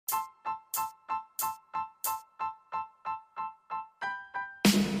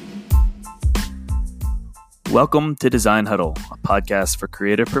Welcome to Design Huddle, a podcast for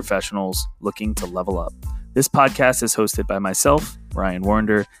creative professionals looking to level up. This podcast is hosted by myself, Ryan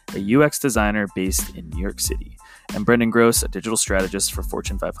Warrender, a UX designer based in New York City, and Brendan Gross, a digital strategist for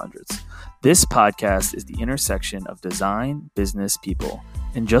Fortune 500s. This podcast is the intersection of design, business, people,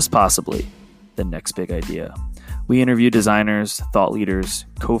 and just possibly the next big idea. We interview designers, thought leaders,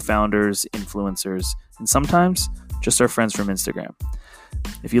 co-founders, influencers, and sometimes just our friends from Instagram.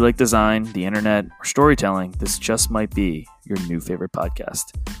 If you like design, the internet, or storytelling, this just might be your new favorite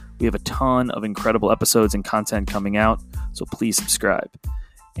podcast. We have a ton of incredible episodes and content coming out, so please subscribe.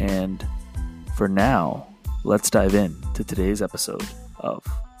 And for now, let's dive in to today's episode of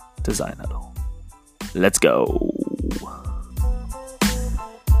Design Huddle. Let's go.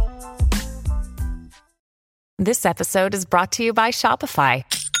 This episode is brought to you by Shopify.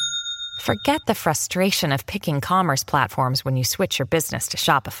 Forget the frustration of picking commerce platforms when you switch your business to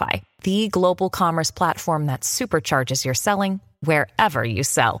Shopify, the global commerce platform that supercharges your selling wherever you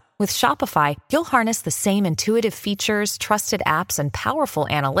sell. With Shopify, you'll harness the same intuitive features, trusted apps, and powerful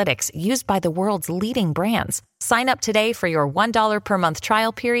analytics used by the world's leading brands. Sign up today for your $1 per month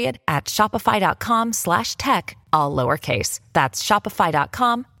trial period at shopify.com/tech, all lowercase. That's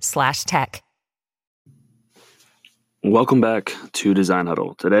shopify.com/tech. Welcome back to Design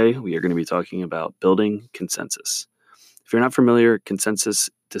Huddle. Today, we are going to be talking about building consensus. If you're not familiar,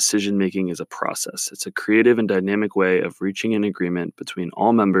 consensus decision-making is a process. It's a creative and dynamic way of reaching an agreement between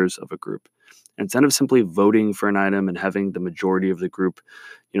all members of a group. Instead of simply voting for an item and having the majority of the group,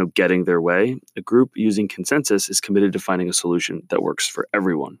 getting their way, a group using consensus is committed to finding a solution that works for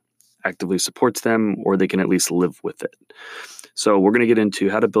everyone, actively supports them, or they can at least live with it. So we're going to get into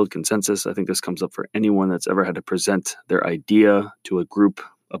how to build consensus. I think this comes up for anyone that's ever had to present their idea to a group,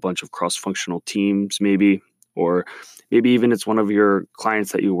 a bunch of cross-functional teams maybe, or maybe even it's one of your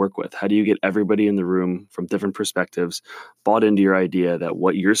clients that you work with. How do you get everybody in the room from different perspectives bought into your idea that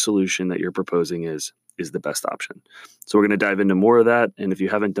what your solution that you're proposing is the best option? So we're going to dive into more of that. And if you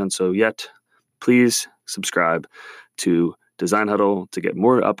haven't done so yet, please subscribe to Design Huddle to get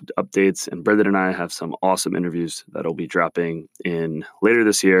more updates. And Brendan and I have some awesome interviews that'll be dropping in later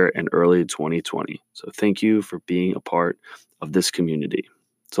this year and early 2020. So thank you for being a part of this community.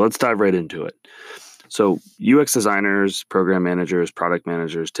 So let's dive right into it. So UX designers, program managers, product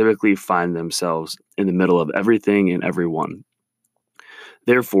managers typically find themselves in the middle of everything and everyone.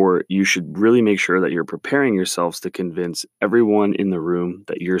 Therefore, you should really make sure that you're preparing yourselves to convince everyone in the room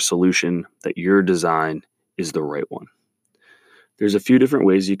that your solution, that your design is the right one. There's a few different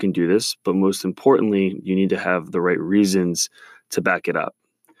ways you can do this, but most importantly, you need to have the right reasons to back it up.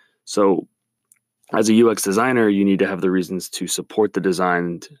 So as a UX designer, you need to have the reasons to support the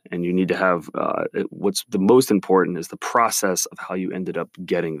design, and you need to have what's the most important is the process of how you ended up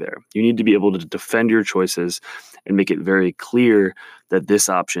getting there. You need to be able to defend your choices and make it very clear that this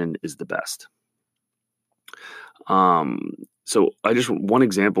option is the best. So one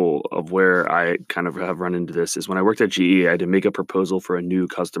example of where I kind of have run into this is when I worked at GE, I had to make a proposal for a new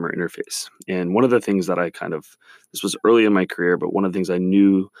customer interface. And one of the things that this was early in my career, but one of the things I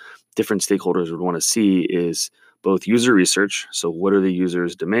knew different stakeholders would want to see is both user research. So what are the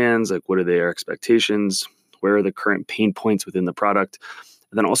user's demands? Like what are their expectations? Where are the current pain points within the product?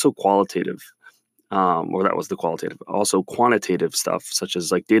 And then also qualitative, that was the qualitative, also quantitative stuff, such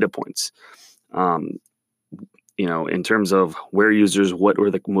as like data points. In terms of what were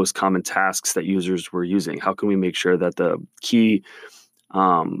the most common tasks that users were using? How can we make sure that the key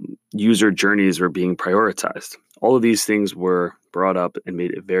user journeys were being prioritized? All of these things were brought up and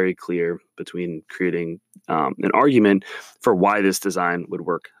made it very clear between creating an argument for why this design would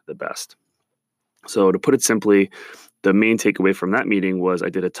work the best. So to put it simply, the main takeaway from that meeting was I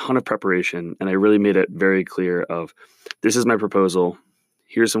did a ton of preparation and I really made it very clear of this is my proposal.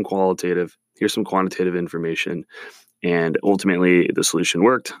 Here's some quantitative information. And ultimately, the solution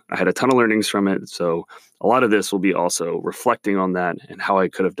worked. I had a ton of learnings from it. So a lot of this will be also reflecting on that and how I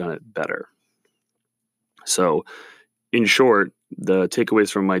could have done it better. So in short, the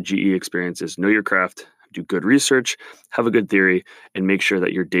takeaways from my GE experience is know your craft, do good research, have a good theory, and make sure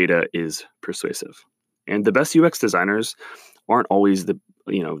that your data is persuasive. And the best UX designers aren't always the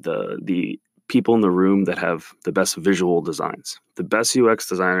people in the room that have the best visual designs. The best UX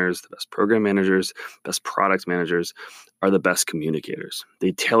designers, the best program managers, best product managers are the best communicators.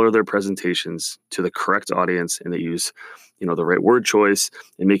 They tailor their presentations to the correct audience and they use, the right word choice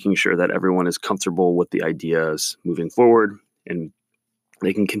and making sure that everyone is comfortable with the ideas moving forward and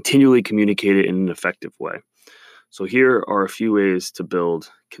they can continually communicate it in an effective way. So here are a few ways to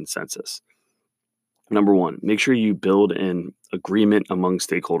build consensus. Number one, make sure you build an agreement among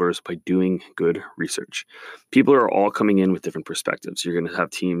stakeholders by doing good research. People are all coming in with different perspectives. You're going to have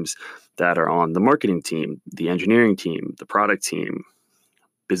teams that are on the marketing team, the engineering team, the product team,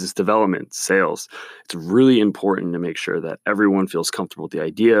 business development, sales. It's really important to make sure that everyone feels comfortable with the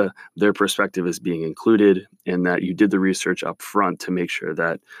idea, their perspective is being included, and that you did the research up front to make sure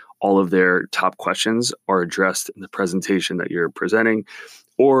that all of their top questions are addressed in the presentation that you're presenting,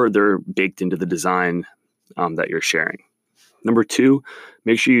 or they're baked into the design that you're sharing. Number two,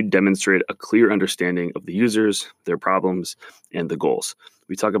 make sure you demonstrate a clear understanding of the users, their problems, and the goals.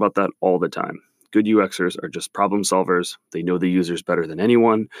 We talk about that all the time. Good UXers are just problem solvers. They know the users better than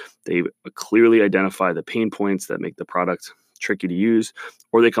anyone. They clearly identify the pain points that make the product tricky to use,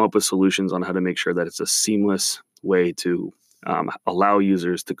 or they come up with solutions on how to make sure that it's a seamless way to allow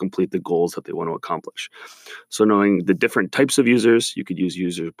users to complete the goals that they want to accomplish. So knowing the different types of users, you could use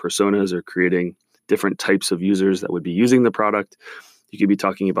user personas or creating different types of users that would be using the product. You could be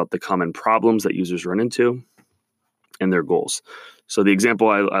talking about the common problems that users run into and their goals. So the example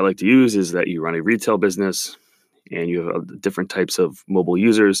I like to use is that you run a retail business and you have different types of mobile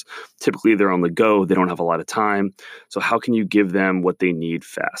users. Typically, they're on the go. They don't have a lot of time. So how can you give them what they need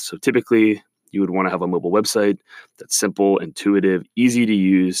fast? So typically, you would want to have a mobile website that's simple, intuitive, easy to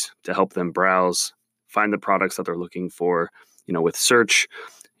use to help them browse, find the products that they're looking for. With search,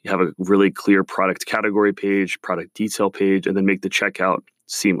 you have a really clear product category page, product detail page, and then make the checkout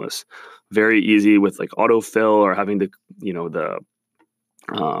seamless. Very easy with like autofill or having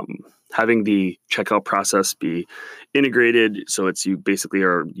having the checkout process be integrated. So you basically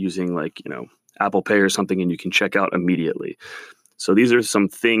are using Apple Pay or something and you can check out immediately. So these are some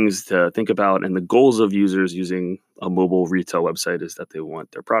things to think about. And the goals of users using a mobile retail website is that they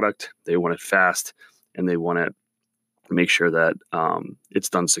want their product, they want it fast, and they want to make sure that it's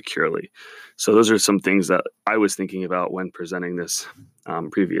done securely. So those are some things that I was thinking about when presenting this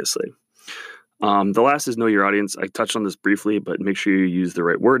previously. The last is know your audience. I touched on this briefly, but make sure you use the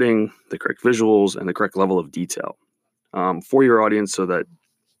right wording, the correct visuals, and the correct level of detail for your audience so that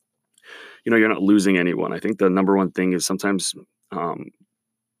you're not losing anyone. I think the number one thing is sometimes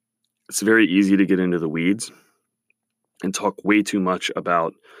it's very easy to get into the weeds and talk way too much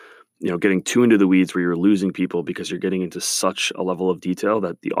about getting too into the weeds where you're losing people because you're getting into such a level of detail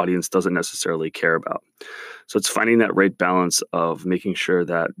that the audience doesn't necessarily care about. So it's finding that right balance of making sure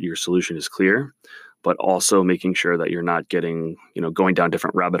that your solution is clear, but also making sure that you're not getting, going down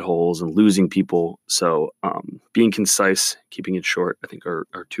different rabbit holes and losing people. So being concise, keeping it short, I think are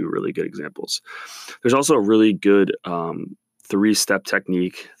two really good examples. There's also a really good 3-step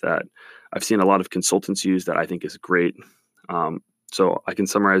technique that I've seen a lot of consultants use that I think is great. So I can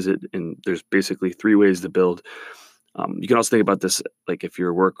summarize it, and there's basically 3 ways to build. You can also think about this, like if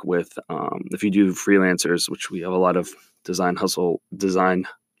you work with, if you do freelancers, which we have a lot of design huddle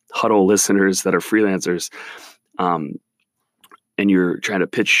listeners that are freelancers, and you're trying to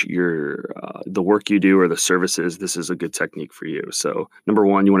pitch the work you do or the services, this is a good technique for you. So number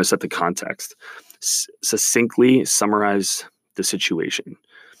one, you want to set the context. Succinctly summarize the situation.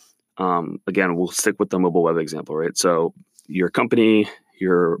 Again, we'll stick with the mobile web example, right? So your company,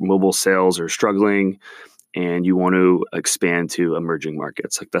 your mobile sales are struggling and you want to expand to emerging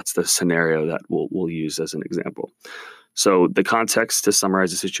markets. Like that's the scenario that we'll use as an example. So the context to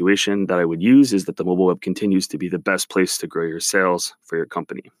summarize the situation that I would use is that the mobile web continues to be the best place to grow your sales for your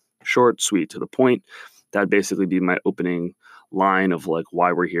company. Short, sweet, to the point. That'd basically be my opening line of like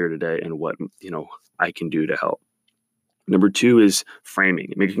why we're here today and what I can do to help. Number 2 is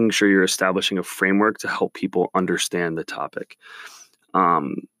framing, making sure you're establishing a framework to help people understand the topic.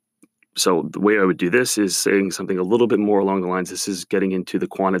 So the way I would do this is saying something a little bit more along the lines, this is getting into the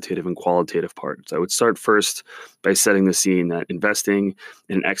quantitative and qualitative part. So I would start first by setting the scene that investing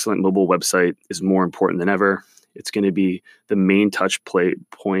in an excellent mobile website is more important than ever. It's going to be the main touch point.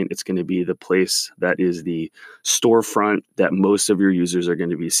 It's going to be the place that is the storefront that most of your users are going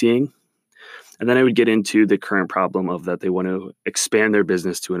to be seeing. And then I would get into the current problem of that they want to expand their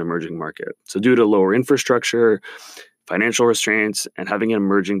business to an emerging market. So due to lower infrastructure, financial restraints, and having an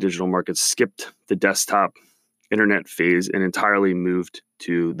emerging digital market skipped the desktop internet phase and entirely moved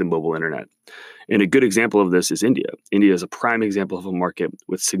to the mobile internet. And a good example of this is India. India is a prime example of a market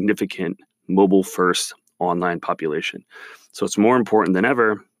with significant mobile-first online population. So it's more important than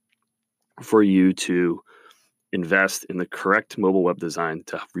ever for you to invest in the correct mobile web design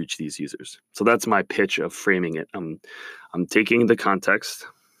to reach these users. So that's my pitch of framing it. I'm taking the context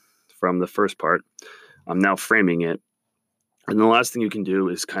from the first part. I'm now framing it. And the last thing you can do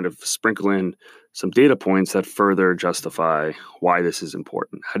is kind of sprinkle in some data points that further justify why this is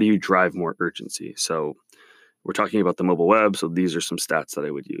important. How do you drive more urgency? So we're talking about the mobile web, so these are some stats that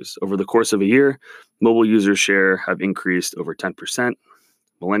I would use. Over the course of a year, mobile user share have increased over 10%.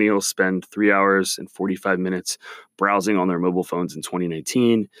 Millennials spend 3 hours and 45 minutes browsing on their mobile phones in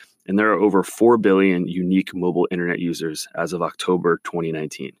 2019, and there are over 4 billion unique mobile internet users as of October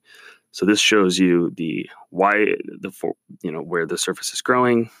 2019. So this shows you where the surface is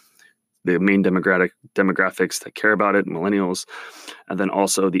growing, the main demographics that care about it, millennials, and then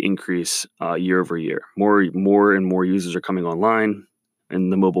also the increase year over year. More and more users are coming online,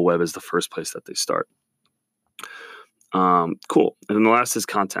 and the mobile web is the first place that they start. Cool. And then the last is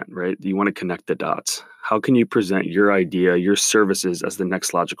content, right? You want to connect the dots. How can you present your idea, your services as the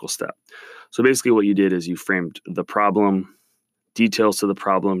next logical step? So basically what you did is you framed the problem, details to the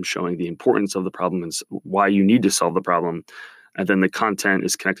problem, showing the importance of the problem and why you need to solve the problem. And then the content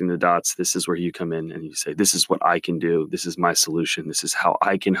is connecting the dots. This is where you come in and you say, this is what I can do. This is my solution. This is how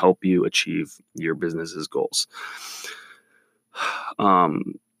I can help you achieve your business's goals.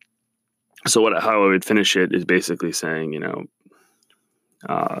 So how I would finish it is basically saying, you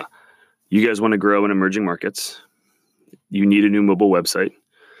guys want to grow in emerging markets. You need a new mobile website.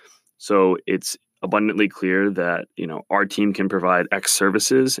 So it's abundantly clear that, our team can provide X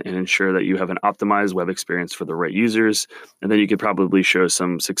services and ensure that you have an optimized web experience for the right users. And then you could probably show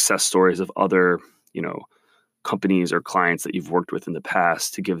some success stories of other, companies or clients that you've worked with in the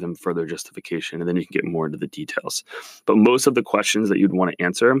past to give them further justification. And then you can get more into the details. But most of the questions that you'd want to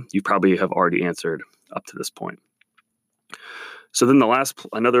answer, you probably have already answered up to this point. So then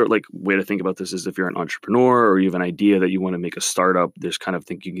another way to think about this is if you're an entrepreneur or you have an idea that you want to make a startup, there's kind of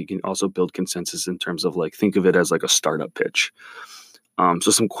thinking you can also build consensus in terms of think of it as like a startup pitch.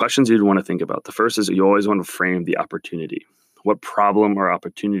 So some questions you'd want to think about. The first is you always want to frame the opportunity. What problem or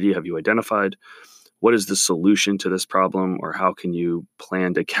opportunity have you identified? What is the solution to this problem, or how can you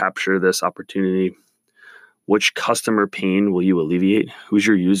plan to capture this opportunity? Which customer pain will you alleviate? Who's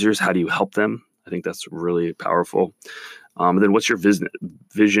your users? How do you help them? I think that's really powerful. And then what's your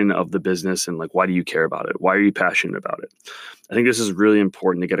vision of the business, and why do you care about it? Why are you passionate about it? I think this is really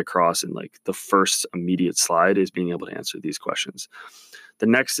important to get across in the first immediate slide is being able to answer these questions. The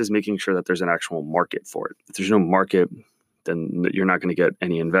next is making sure that there's an actual market for it. If there's no market, then you're not going to get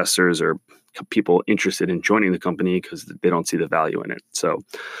any investors or people interested in joining the company because they don't see the value in it. So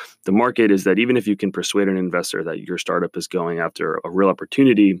the market is that even if you can persuade an investor that your startup is going after a real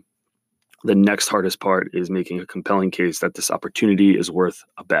opportunity, the next hardest part is making a compelling case that this opportunity is worth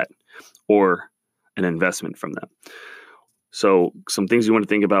a bet or an investment from them. So some things you want to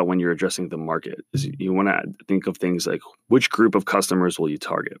think about when you're addressing the market is you want to think of things like which group of customers will you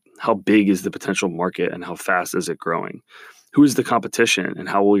target? How big is the potential market and how fast is it growing? Who is the competition and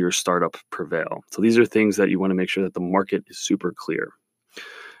how will your startup prevail? So these are things that you want to make sure that the market is super clear.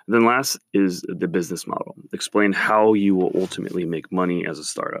 And then last is the business model. Explain how you will ultimately make money as a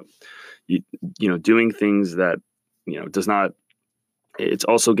startup. Doing things that, does not, it's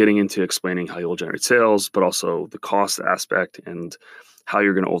also getting into explaining how you'll generate sales, but also the cost aspect and how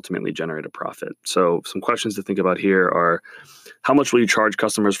you're going to ultimately generate a profit. So some questions to think about here are, how much will you charge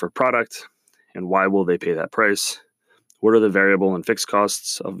customers for product and why will they pay that price? What are the variable and fixed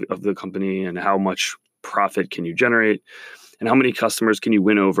costs of the company and how much profit can you generate? And how many customers can you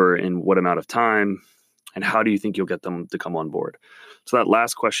win over in what amount of time? And how do you think you'll get them to come on board? So that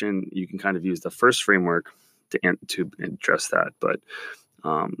last question, you can kind of use the first framework to address that.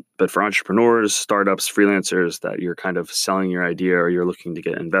 But for entrepreneurs, startups, freelancers that you're kind of selling your idea or you're looking to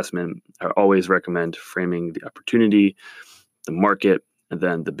get investment, I always recommend framing the opportunity, the market, and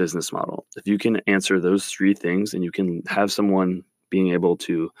then the business model. If you can answer those three things and you can have someone being able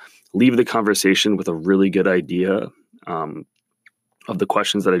to leave the conversation with a really good idea of the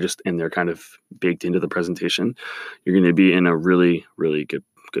questions that I just, and they're kind of baked into the presentation, you're going to be in a really, really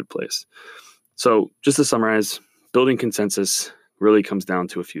good place. So just to summarize, building consensus really comes down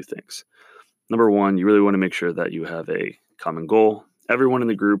to a few things. Number one, you really want to make sure that you have a common goal. Everyone in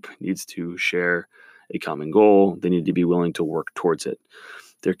the group needs to share a common goal. They need to be willing to work towards it.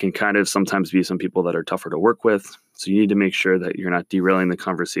 There can kind of sometimes be some people that are tougher to work with. So you need to make sure that you're not derailing the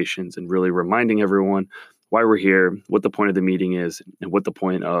conversations and really reminding everyone why we're here, what the point of the meeting is, and what the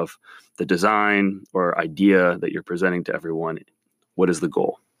point of the design or idea that you're presenting to everyone. What is the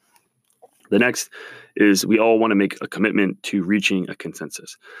goal? The next is we all want to make a commitment to reaching a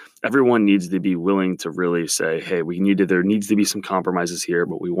consensus. Everyone needs to be willing to really say, hey, there needs to be some compromises here,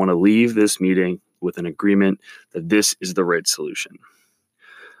 but we want to leave this meeting with an agreement that this is the right solution.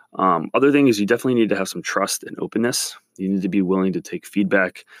 Other thing is you definitely need to have some trust and openness. You need to be willing to take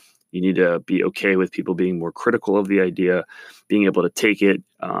feedback. You need to be okay with people being more critical of the idea, being able to take it,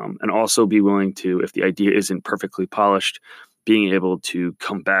 and also be willing to, if the idea isn't perfectly polished, being able to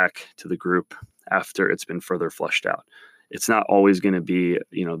come back to the group after it's been further fleshed out. It's not always going to be,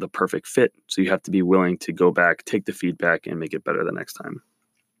 the perfect fit. So you have to be willing to go back, take the feedback, and make it better the next time.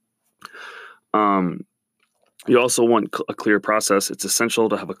 You also want a clear process. It's essential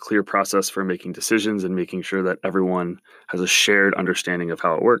to have a clear process for making decisions and making sure that everyone has a shared understanding of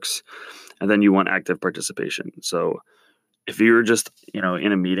how it works. And then you want active participation. So if you're just, in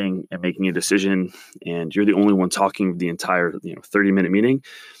a meeting and making a decision and you're the only one talking the entire, 30-minute meeting,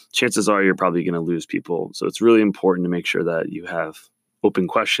 chances are you're probably going to lose people. So it's really important to make sure that you have open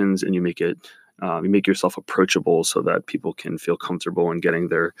questions and you make yourself approachable so that people can feel comfortable in getting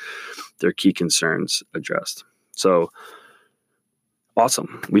their key concerns addressed. So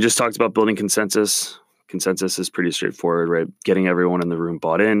awesome. We just talked about building consensus. Consensus is pretty straightforward, right? Getting everyone in the room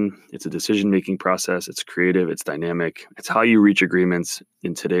bought in. It's a decision-making process. It's creative. It's dynamic. It's how you reach agreements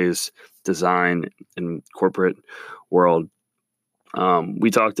in today's design and corporate world.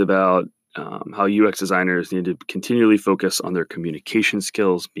 We talked about how UX designers need to continually focus on their communication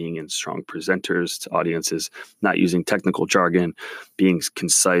skills, being in strong presenters to audiences, not using technical jargon, being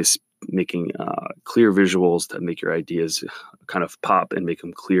concise, making clear visuals that make your ideas kind of pop and make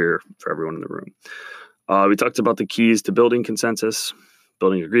them clear for everyone in the room. We talked about the keys to building consensus,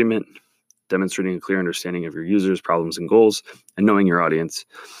 building agreement, demonstrating a clear understanding of your users' problems and goals, and knowing your audience.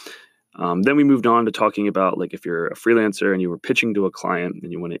 Then we moved on to talking about, like, if you're a freelancer and you were pitching to a client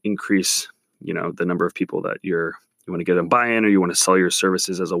and you want to increase, the number of people that you want to get them buy-in, or you want to sell your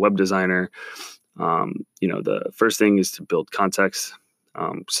services as a web designer. The first thing is to build context,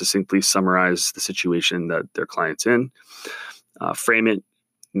 succinctly summarize the situation that their client's in, frame it,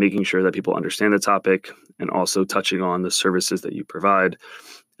 making sure that people understand the topic, and also touching on the services that you provide.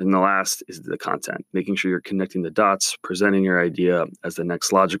 And the last is the content, making sure you're connecting the dots, presenting your idea as the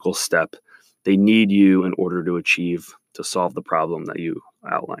next logical step. They need you in order to solve the problem that you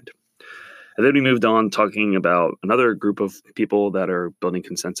outlined. And then we moved on talking about another group of people that are building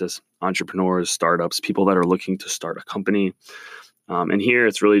consensus: entrepreneurs, startups, people that are looking to start a company. And here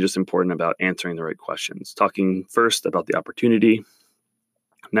it's really just important about answering the right questions, talking first about the opportunity,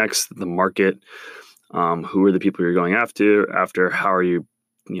 next, the market, who are the people you're going after, how are you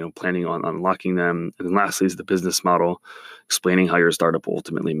planning on unlocking them? And then lastly is the business model, explaining how your startup will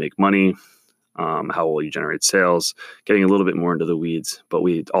ultimately make money, how will you generate sales, getting a little bit more into the weeds. But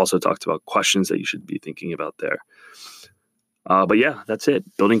we also talked about questions that you should be thinking about there. But yeah, that's it.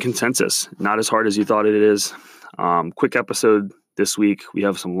 Building consensus. Not as hard as you thought it is. Quick episode this week. We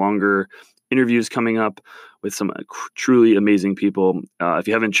have some longer interviews coming up with some truly amazing people. If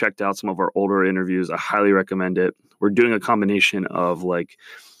you haven't checked out some of our older interviews, I highly recommend it. We're doing a combination of like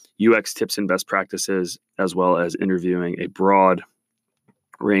UX tips and best practices, as well as interviewing a broad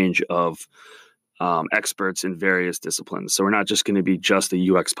range of experts in various disciplines. So we're not just going to be just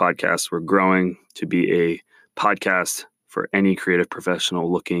a UX podcast. We're growing to be a podcast for any creative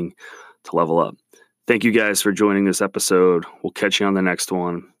professional looking to level up. Thank you guys for joining this episode. We'll catch you on the next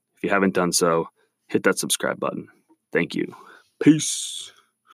one. If you haven't done so, hit that subscribe button. Thank you. Peace.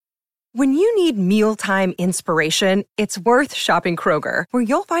 When you need mealtime inspiration, it's worth shopping Kroger, where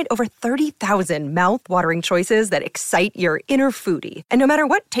you'll find over 30,000 mouth-watering choices that excite your inner foodie. And no matter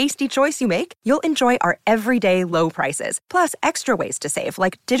what tasty choice you make, you'll enjoy our everyday low prices, plus extra ways to save,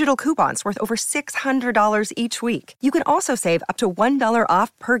 like digital coupons worth over $600 each week. You can also save up to $1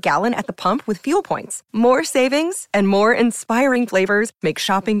 off per gallon at the pump with fuel points. More savings and more inspiring flavors make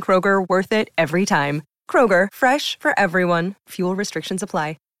shopping Kroger worth it every time. Kroger, fresh for everyone. Fuel restrictions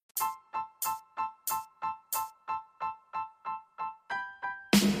apply.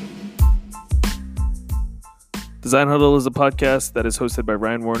 Design Huddle is a podcast that is hosted by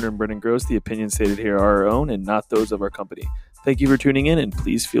Ryan Warner and Brendan Gross. The opinions stated here are our own and not those of our company. Thank you for tuning in, and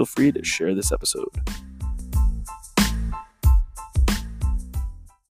please feel free to share this episode.